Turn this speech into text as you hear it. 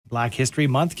Black History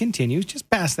Month continues just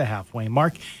past the halfway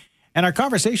mark. And our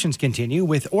conversations continue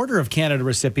with Order of Canada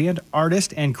recipient,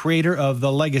 artist, and creator of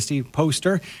the Legacy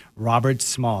poster, Robert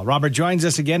Small. Robert joins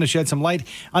us again to shed some light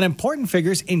on important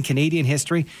figures in Canadian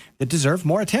history that deserve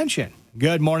more attention.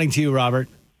 Good morning to you, Robert.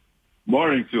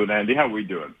 Morning to it, Andy. How are we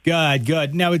doing?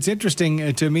 Good. Now, it's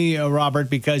interesting to me,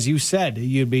 Robert, because you said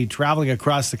you'd be traveling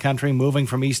across the country, moving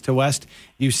from east to west.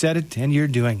 You said it, and you're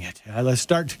doing it. Let's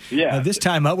start this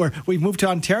time out where we've moved to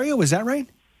Ontario. Is that right?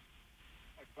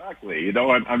 Exactly. You know,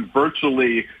 I'm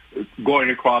virtually going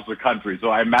across the country, so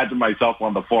I imagine myself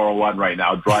on the 401 right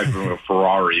now, driving a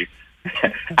Ferrari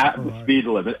at the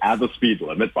speed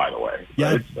limit, by the way.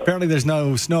 Yeah, right? Apparently there's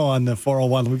no snow on the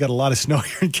 401. We've got a lot of snow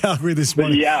here in Calgary this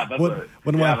morning. Yeah, that's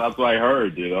what I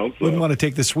heard, you know. So. Wouldn't want to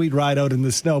take the sweet ride out in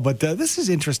the snow, but this is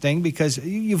interesting because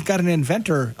you've got an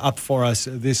inventor up for us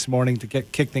this morning to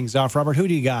kick things off. Robert, who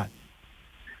do you got?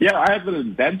 Yeah, I have an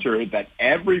inventor that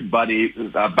everybody,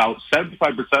 about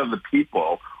 75% of the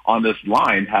people on this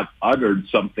line have uttered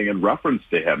something in reference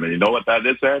to him. And you know what that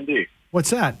is, Andy? What's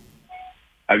that?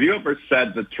 Have you ever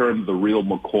said the term the real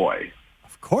McCoy?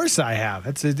 Of course I have.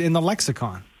 It's in the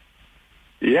lexicon.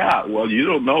 Yeah, well, you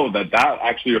don't know that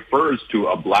actually refers to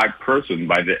a black person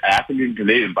by the African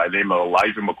Canadian by the name of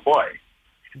Elijah McCoy.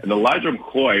 And Elijah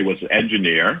McCoy was an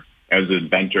engineer, as an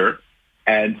inventor,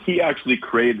 and he actually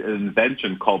created an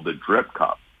invention called the drip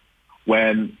cup.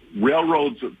 When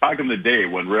railroads, back in the day,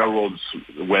 when there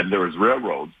was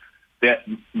railroads, that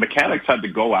mechanics had to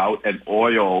go out and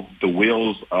oil the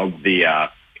wheels of the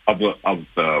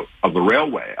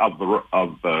railway, of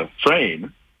the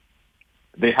train.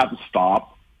 They had to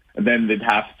stop, and then they'd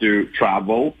have to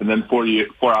travel, and then 4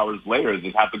 hours later,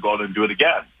 they'd have to go out and do it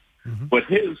again. Mm-hmm. But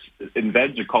his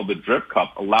invention called the drip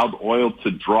cup allowed oil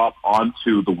to drop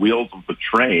onto the wheels of the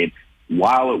train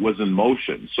while it was in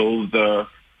motion. So the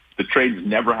trains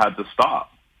never had to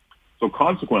stop. So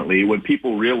consequently, when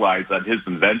people realized that his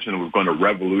invention was going to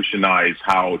revolutionize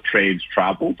how trains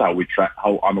traveled, how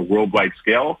on a worldwide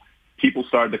scale, people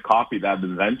started to copy that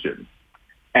invention.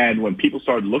 And when people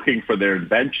started looking for their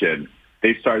invention,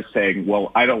 they started saying,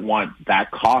 well, I don't want that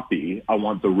copy. I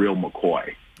want the real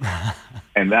McCoy.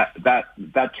 And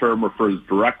that term refers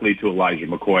directly to Elijah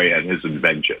McCoy and his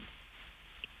invention.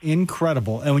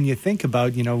 Incredible. And when you think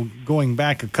about, going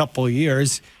back a couple of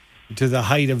years to the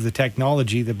height of the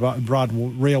technology that brought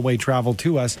railway travel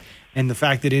to us, and the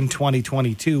fact that in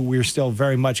 2022 we're still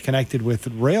very much connected with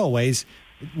railways,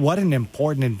 what an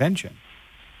important invention.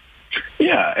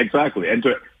 Yeah, exactly. And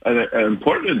an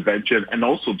important invention, and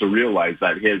also to realize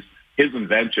that his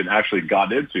invention actually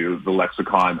got into the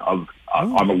lexicon of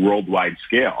on a worldwide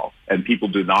scale, and people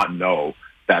do not know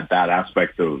that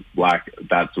aspect of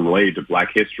that's related to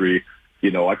Black history.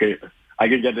 I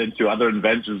could get into other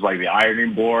inventions like the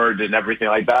ironing board and everything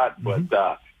like that, but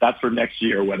that's for next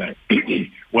year when I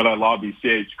lobby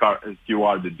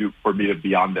CHQR for me to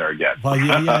be on there again. Well,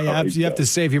 you have to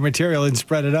save your material and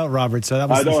spread it out, Robert. So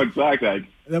I know exactly.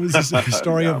 That was the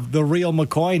story of the real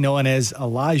McCoy, known as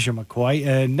Elijah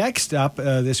McCoy. Next up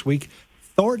this week,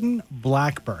 Thornton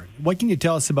Blackburn. What can you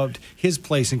tell us about his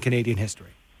place in Canadian history?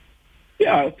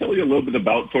 Yeah, I'll tell you a little bit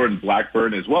about Thornton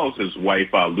Blackburn as well as his wife,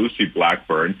 Lucy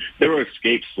Blackburn. They were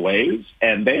escaped slaves,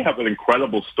 and they have an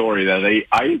incredible story that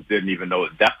I didn't even know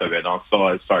the depth of it. Also,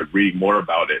 I started reading more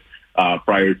about it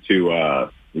prior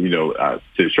to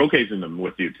showcasing them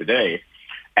with you today.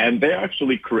 And they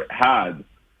actually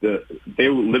they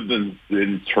lived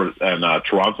in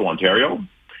Toronto, Ontario,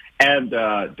 and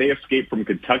they escaped from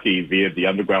Kentucky via the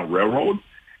Underground Railroad,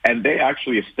 and they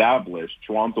actually established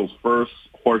Toronto's first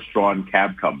horse-drawn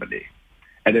cab company.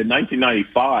 And in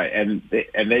 1995,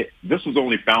 this was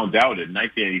only found out in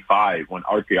 1985 when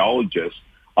archaeologists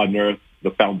unearthed the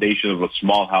foundation of a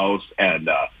small house and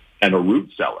a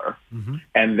root cellar. Mm-hmm.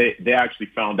 And they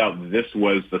actually found out this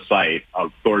was the site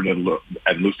of Thornton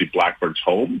and Lucy Blackburn's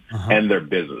home and their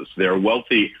business. They were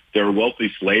wealthy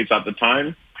slaves at the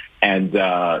time, and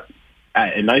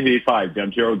in 1985, the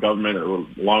Ontario government,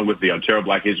 along with the Ontario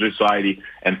Black History Society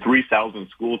and 3,000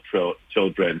 school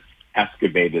children,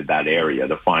 excavated that area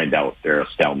to find out their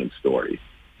astounding story.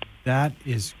 That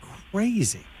is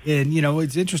crazy. And,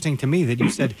 it's interesting to me that you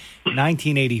said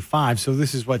 1985. So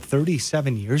this is,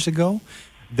 37 years ago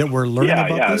that we're learning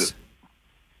about this?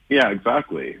 Yeah,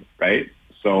 exactly. Right?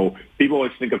 So people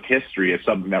always think of history as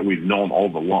something that we've known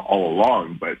all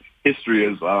along, but history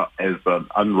is an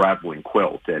unraveling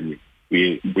quilt, and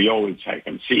we always check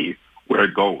and see where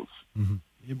it goes. Mm-hmm.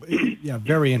 Yeah,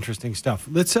 very interesting stuff.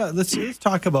 Let's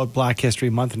talk about Black History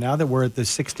Month now that we're at the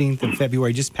 16th of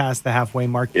February, just past the halfway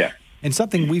mark. Yeah. And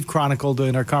something we've chronicled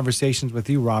in our conversations with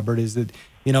you, Robert, is that,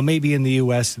 maybe in the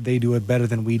U.S. they do it better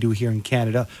than we do here in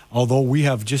Canada, although we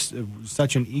have just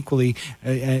such an equally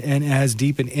and as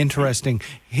deep and interesting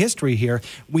history here.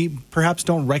 We perhaps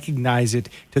don't recognize it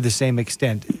to the same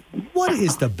extent. What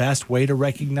is the best way to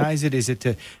recognize it? Is it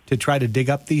to try to dig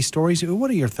up these stories? What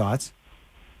are your thoughts?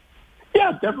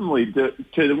 Yeah, definitely.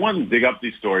 To one, dig up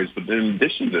these stories, but in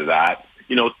addition to that,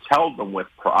 tell them with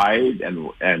pride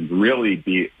and really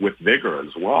be with vigor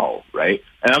as well, right?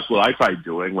 And that's what I try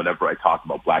doing whenever I talk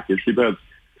about Black history. But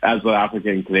as an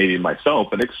African Canadian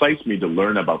myself, it excites me to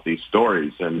learn about these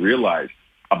stories and realize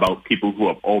about people who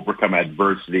have overcome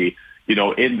adversity.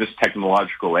 In this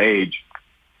technological age,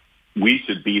 we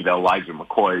should be the Elijah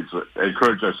McCoys,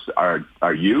 encourage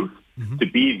our youth to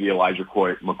be the Elijah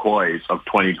McCoys of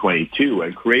 2022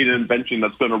 and create an invention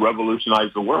that's going to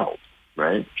revolutionize the world,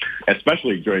 right?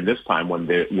 Especially during this time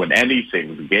when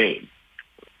anything's game.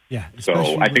 Yeah.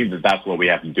 So I think that's what we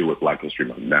have to do with Black History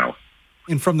Month now.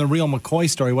 And from the real McCoy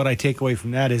story, what I take away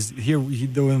from that is the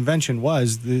invention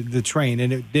was the train,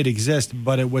 and it did exist,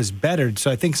 but it was bettered. So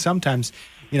I think sometimes,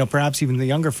 perhaps even the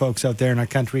younger folks out there in our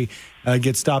country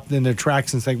get stopped in their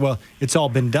tracks and think, well, it's all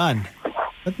been done.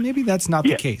 But maybe that's not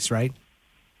the case, right?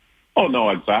 Oh, no,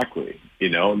 exactly.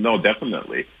 No,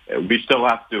 definitely. We still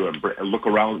have to look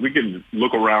around. We can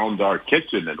look around our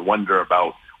kitchen and wonder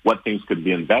about what things could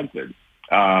be invented.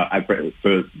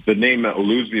 The name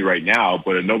eludes me right now,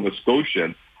 but a Nova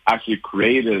Scotian actually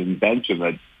created an invention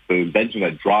that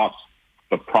drops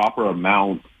the proper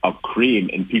amount of cream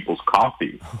in people's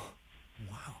coffee. Oh,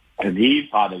 wow. And he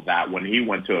thought of that when he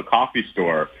went to a coffee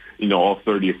store, 30 or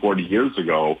 40 years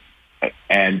ago.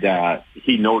 And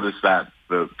he noticed that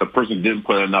the person didn't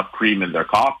put enough cream in their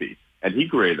coffee, and he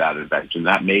created that invention.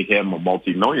 That made him a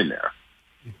multimillionaire.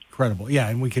 Incredible. Yeah,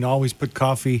 and we can always put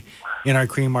coffee in our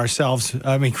cream ourselves.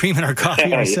 Cream in our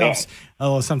coffee ourselves. Yeah.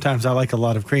 Although sometimes I like a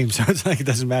lot of cream, so it's like it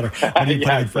doesn't matter.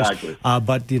 Yeah, exactly.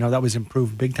 But, that was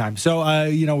improved big time. So,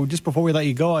 just before we let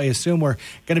you go, I assume we're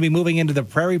going to be moving into the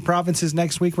prairie provinces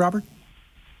next week, Robert?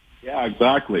 Yeah,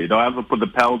 exactly. I have to put the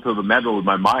pedal to the metal in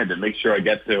my mind and make sure I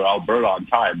get to Alberta on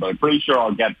time, but I'm pretty sure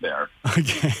I'll get there.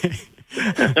 Okay.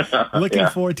 Looking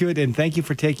forward to it, and thank you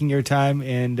for taking your time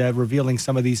and revealing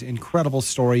some of these incredible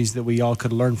stories that we all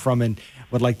could learn from and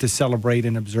would like to celebrate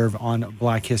and observe on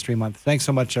Black History Month. Thanks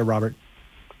so much, Robert.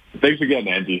 Thanks again,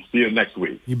 Andy. See you next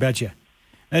week. You betcha.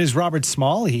 That is Robert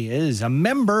Small. He is a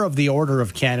member of the Order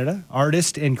of Canada,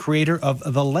 artist and creator of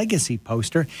The Legacy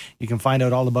Poster. You can find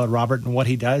out all about Robert and what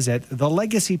he does at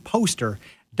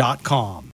thelegacyposter.com.